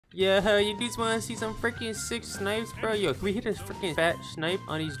Yeah, you dudes wanna see some freaking sick snipes, bro? Yo, can we hit a freaking fat snipe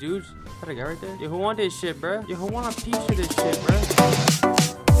on these dudes? Is that a guy right there? Yo, who want this shit, bro? Yo, who want a piece of this shit, bro?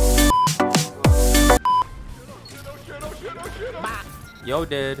 Yo,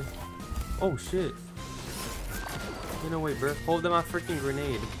 dead. Oh, shit. You know, wait, bro. Hold on my freaking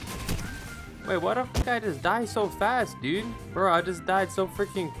grenade. Wait, why the fuck I just died so fast, dude? Bro, I just died so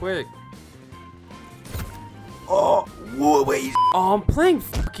freaking quick. Oh, whoa, wait. Oh, I'm playing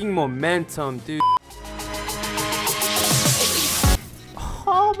fucking momentum, dude.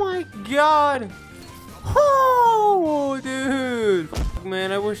 Oh my god. Oh, dude. Fuck,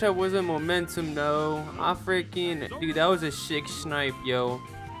 man, I wish I wasn't momentum, though. I freaking... Dude, that was a sick snipe, yo.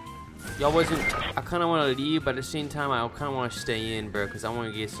 Y'all wasn't... I kind of want to leave, but at the same time, I kind of want to stay in, bro, because I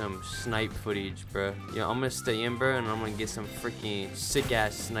want to get some snipe footage, bro. Yo, I'm going to stay in, bro, and I'm going to get some freaking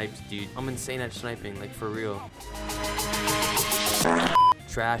sick-ass snipes, dude. I'm insane at sniping, like, for real.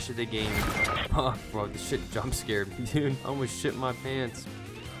 Trash of the game. Oh, bro, this shit jump scared me, dude. I almost shit my pants.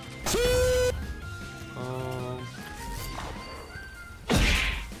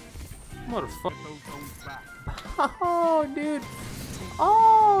 Motherfucker. Oh, dude.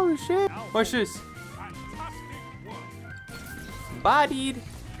 Oh, shit. Watch this. Bodied.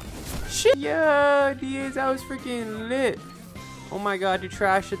 Shit. Yeah, dude, that was freaking lit. Oh my god, you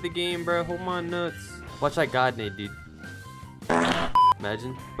trash at the game, bro. Hold my nuts. Watch that god nade, dude.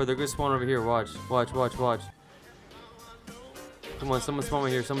 Imagine. Bro, they're gonna spawn over here. Watch. Watch, watch, watch. Come on, someone spawn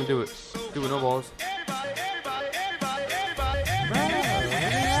right here. Someone do it. Do it, no balls.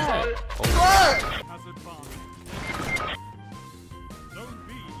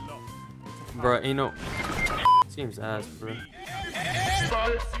 Bro, ain't no... Seems ass, bro.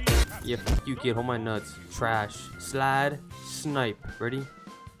 Yeah, fuck you, kid. Hold my nuts. Trash. Slide. Snipe. Ready?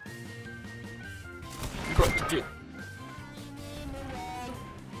 Bro, dude.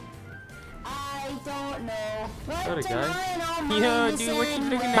 I don't know. Is that a guy? Yo, dude, what you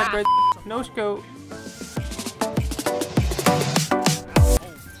looking at, bro? No scope.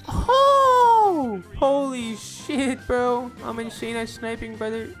 Oh! Holy shit, bro. I'm insane at sniping,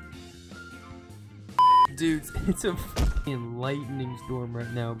 brother. Dudes, it's a fucking lightning storm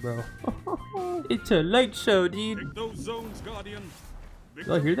right now, bro. It's a light show, dude. Y'all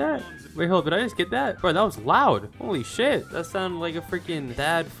hear that? Wait, hold, did I just get that? Bro, that was loud. Holy shit. That sounded like a freaking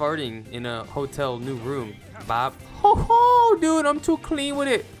dad farting in a hotel new room. Bop. Ho ho, dude, I'm too clean with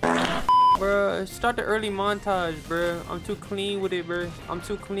it. Bro, start the early montage, bro. I'm too clean with it, bro. I'm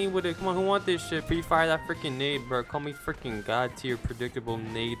too clean with it. Come on, who want this shit? Pre-fire that freaking nade, bro. Call me freaking god tier predictable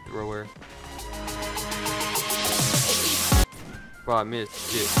nade thrower. Bro, I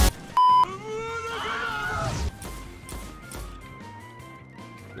missed shit.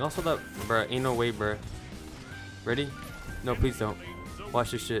 You also that, bro, ain't no way, bro. Ready? No, please don't.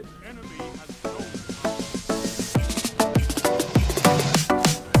 Watch this shit.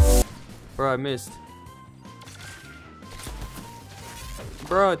 Bro, I missed.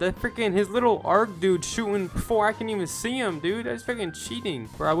 Bro, that freaking his little arc dude shooting before I can even see him, dude. That's freaking cheating.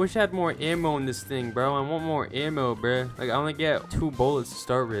 Bro, I wish I had more ammo in this thing, bro. I want more ammo, bro. Like, I only get 2 bullets to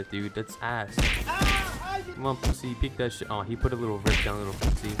start with, dude. That's ass. Come on, pussy. Pick that shit. Oh, he put a little rip down, little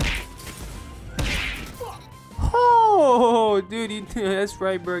pussy. Oh, dude. That's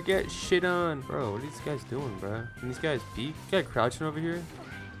right, bro. Get shit on. Bro, what are these guys doing, bro? Can these guys peek? This guy crouching over here?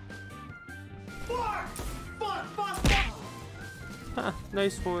 Ha,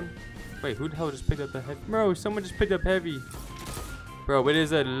 nice one. Wait, who the hell just picked up the heavy? Bro, someone just picked up heavy. Bro, it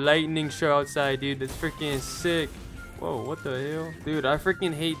is a lightning show outside, dude. That's freaking sick. Whoa, what the hell? Dude, I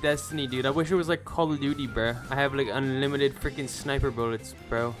freaking hate Destiny, dude. I wish it was like Call of Duty, bro. I have like unlimited freaking sniper bullets,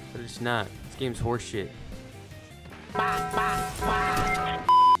 bro. But it's not. This game's horseshit.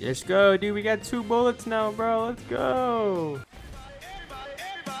 Let's go, dude. We got 2 bullets now, bro. Let's go.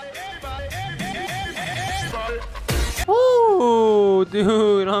 Oh,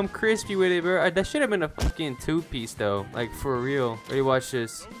 dude, I'm crispy with it, bro. That should have been a fucking 2-piece, though. Like, for real. Ready, watch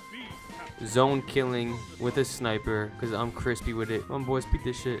this. Zone killing with a sniper, because I'm crispy with it. Come on, boys, beat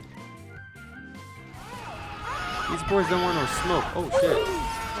this shit. These boys don't want no smoke. Oh, shit.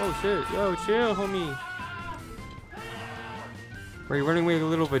 Oh, shit. Yo, chill, homie. Bro, you're running away with a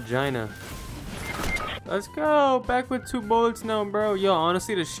little vagina. Let's go. Back with 2 bullets now, bro. Yo,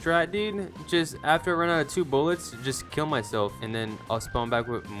 honestly, the strat, dude, just after I run out of 2 bullets, just kill myself, and then I'll spawn back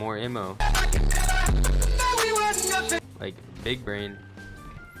with more ammo. Like, big brain.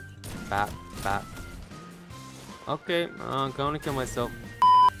 Bap, bap. Okay, I'm gonna kill myself.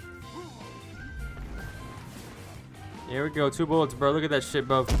 Here we go, 2 bullets, bro. Look at that shit,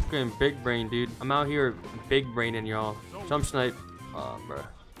 bro. Fucking big brain, dude. I'm out here big braining y'all. Jump snipe. Oh, bro.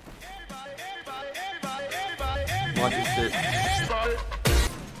 Watch this shit.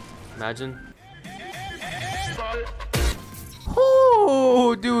 Imagine.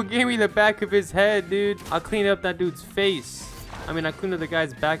 Oh, dude, gave me the back of his head, dude. I'll clean up that dude's face. I mean, I cleaned up the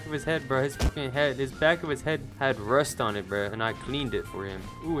guy's back of his head, bro. His fucking head, his back of his head had rust on it, bro. And I cleaned it for him.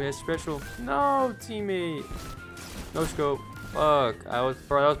 Ooh, his special. No, teammate. No scope. Fuck.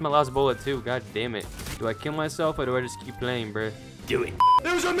 Bro, that was my last bullet, too. God damn it. Do I kill myself or do I just keep playing, bro? Do it.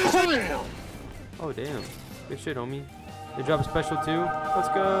 There's a missile! Oh, damn. Good shit, homie. They drop a special, too. Let's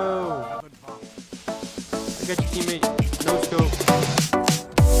go. I got you, teammate. No scope.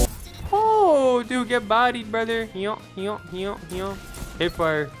 Oh, dude, get bodied, brother. Hit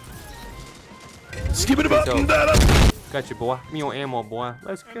fire. Skip it about. Got you, boy. Me on ammo, boy.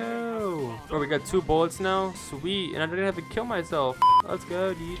 Let's go. Bro, we got 2 bullets now. Sweet. And I didn't have to kill myself. Let's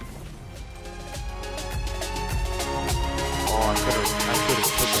go, dude. Oh, I could have put the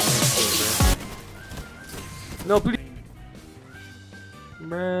no, please.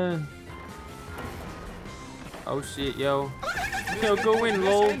 Bruh. Oh shit, yo. Yo, go in,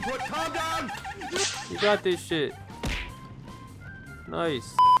 lol. You got this shit.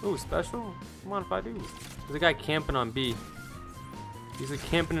 Nice. Ooh, special? Come on if I do. There's a guy camping on B. He's like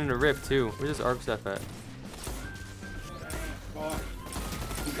camping in the rift too. Where's this arc stuff at?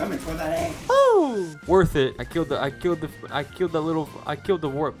 You coming for that egg? Oh! Worth it. I killed the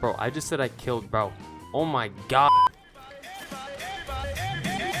warp, bro. I just said I killed, bro. Oh my god.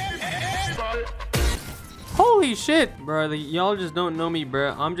 Holy shit, bro. Y'all just don't know me,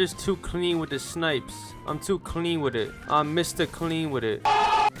 bro. I'm just too clean with the snipes. I'm too clean with it. I'm Mr. Clean with it.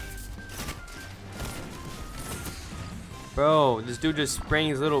 Bro, this dude just spraying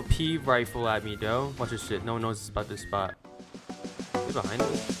his little P rifle at me, though. Watch this shit. No one knows about this spot. Get behind me.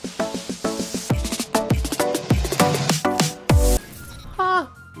 Ha!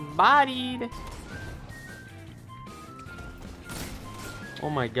 Bodied. Oh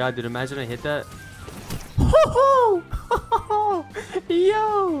my god, dude. Imagine I hit that.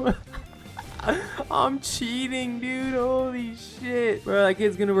 Yo! I'm cheating, dude. Holy shit. Bro, that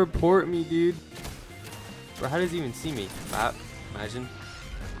kid's gonna report me, dude. Bro, how does he even see me? Imagine.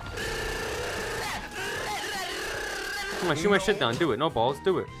 Come on, shoot my shit down. Do it. No balls.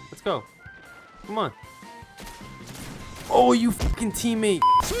 Do it. Let's go. Come on. Oh, you fucking teammate.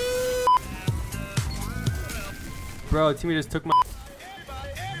 Bro, teammate just took my...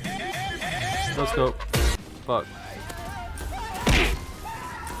 Let's go. Fuck.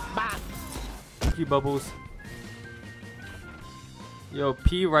 Thank you, Bubbles. Yo,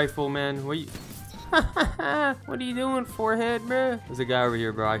 P rifle, man. What you... What are you doing, forehead, bro? There's a guy over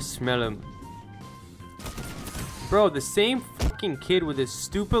here, bro. I smell him. Bro, the same fucking kid with his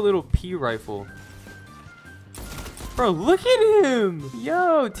stupid little P rifle. Bro, look at him.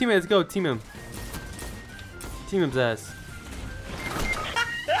 Yo, teammate, let's go. Team him. Team him's ass.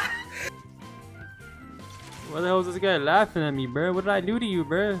 Why the hell is this guy laughing at me, bro? What did I do to you,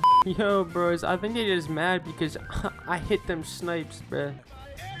 bro? Yo, bros, I think they're just mad because I hit them snipes, bro.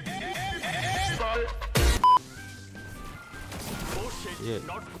 Shit.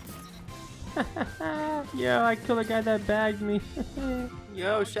 Yo, I killed a guy that bagged me.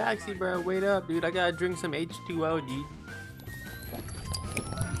 Yo, Shaxy, bro, wait up, dude. I gotta drink some H2O, dude.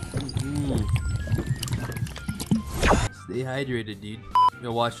 Stay hydrated, dude.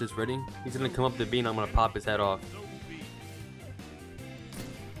 Yo, watch this. Ready? He's gonna come up the beam. I'm gonna pop his head off.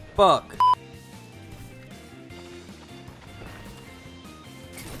 Fuck.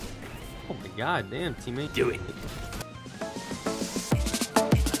 Oh my god, damn, teammate. Do it.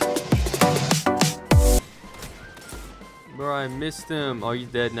 Bro, I missed him. Oh, he's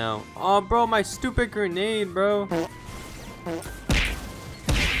dead now. Oh, bro, my stupid grenade, bro.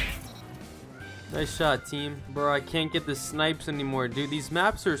 Nice shot, team. Bro, I can't get the snipes anymore, dude. These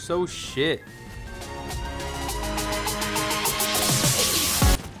maps are so shit.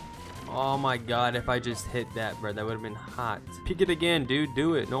 Oh my god, if I just hit that, bro, that would have been hot. Pick it again, dude.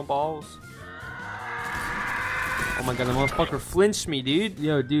 Do it. No balls. Oh my god, the motherfucker flinched me, dude.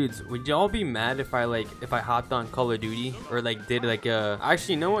 Yo, dudes, would y'all be mad if I hopped on Call of Duty or like did like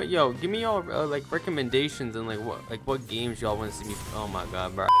actually, you know what? Yo, give me all like recommendations and what games y'all want to see me. Oh my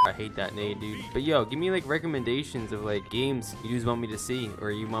god, bro, I hate that nade, dude. But yo, give me like recommendations of like games you just want me to see or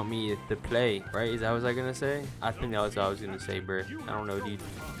you want me to play, right? Is that what I was gonna say? I think that was what I was gonna say, bro. I don't know, dude.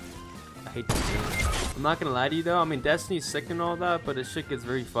 I hate this game. I'm not gonna lie to you though. I mean, Destiny's sick and all that, but this shit gets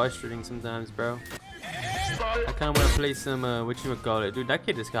very frustrating sometimes, bro. I kind of want to play some, whatchamacallit. Dude, that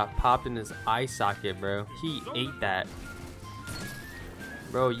kid just got popped in his eye socket, bro. He ate that.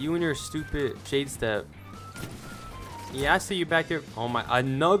 Bro, you and your stupid shade step. Yeah, I see you back there. Oh my,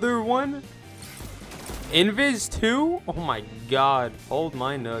 another one? Invis too? Oh my god. Hold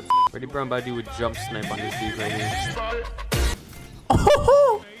my nuts. Ready, bro? I'm about to do a jump snipe on this dude right here.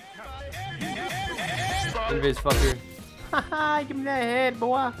 Oh! Invis fucker. Haha, give me that head,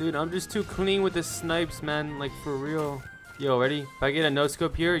 boy. Dude, I'm just too clean with the snipes, man. Like, for real. Yo, ready? If I get a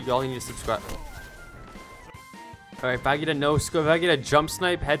no-scope here, y'all need to subscribe. Alright, if I get a no-scope, if I get a jump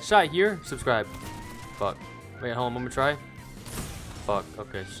snipe headshot here, subscribe. Fuck. Wait, hold on, I'm gonna try. Fuck,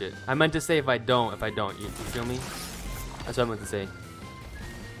 okay, shit. I meant to say if I don't, you feel me? That's what I meant to say.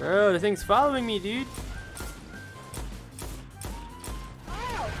 Bro, the thing's following me, dude.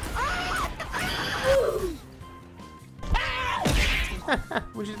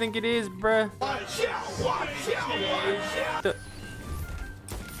 What you think it is, bruh?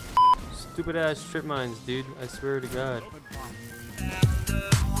 Stupid ass strip mines, dude. I swear to God.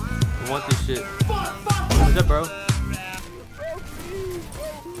 I want this shit. What's up, bro?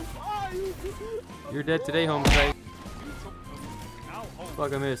 You're dead today, homicide.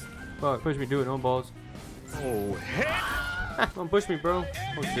 Fuck, I missed. Fuck, push me, do it, no balls. Oh, heck! Don't push me, bro.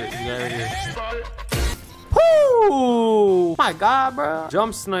 Oh shit, you got right here. Woo! My God, bro.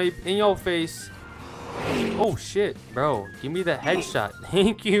 Jump snipe in your face. Oh shit, bro. Give me the headshot.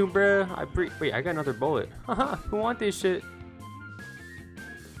 Thank you, bro. Wait, I got another bullet. Haha, who want this shit?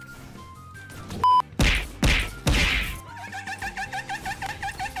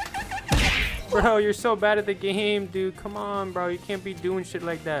 Bro, you're so bad at the game, dude. Come on, bro. You can't be doing shit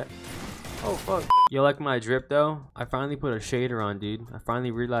like that. Oh, fuck. You like my drip, though? I finally put a shader on, dude. I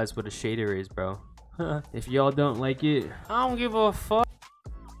finally realized what a shader is, bro. If y'all don't like it, I don't give a fuck.